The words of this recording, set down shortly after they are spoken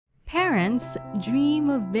Parents dream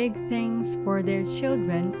of big things for their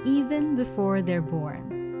children even before they're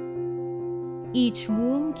born. Each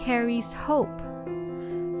womb carries hope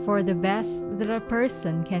for the best that a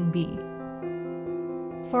person can be,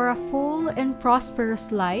 for a full and prosperous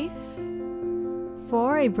life,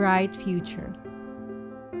 for a bright future.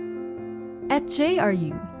 At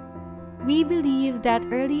JRU, we believe that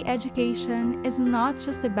early education is not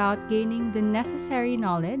just about gaining the necessary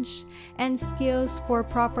knowledge and skills for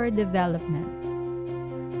proper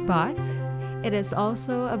development, but it is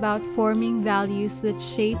also about forming values that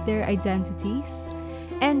shape their identities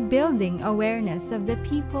and building awareness of the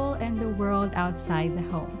people and the world outside the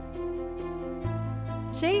home.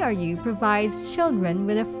 JRU provides children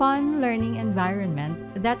with a fun learning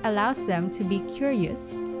environment that allows them to be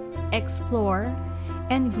curious, explore,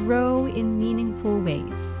 and grow in meaningful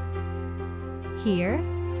ways. Here,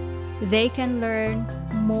 they can learn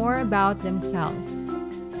more about themselves,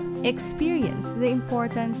 experience the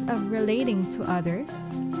importance of relating to others,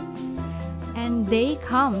 and they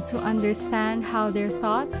come to understand how their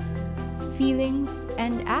thoughts, feelings,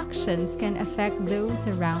 and actions can affect those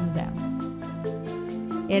around them.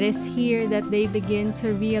 It is here that they begin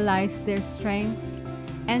to realize their strengths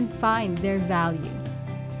and find their value.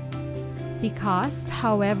 Because,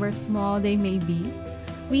 however small they may be,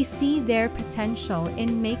 we see their potential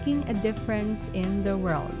in making a difference in the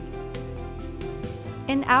world.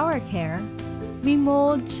 In our care, we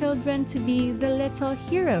mold children to be the little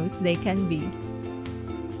heroes they can be.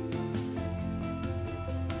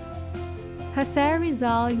 Jose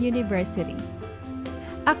Rizal University,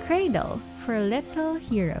 a cradle for little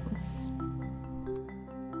heroes.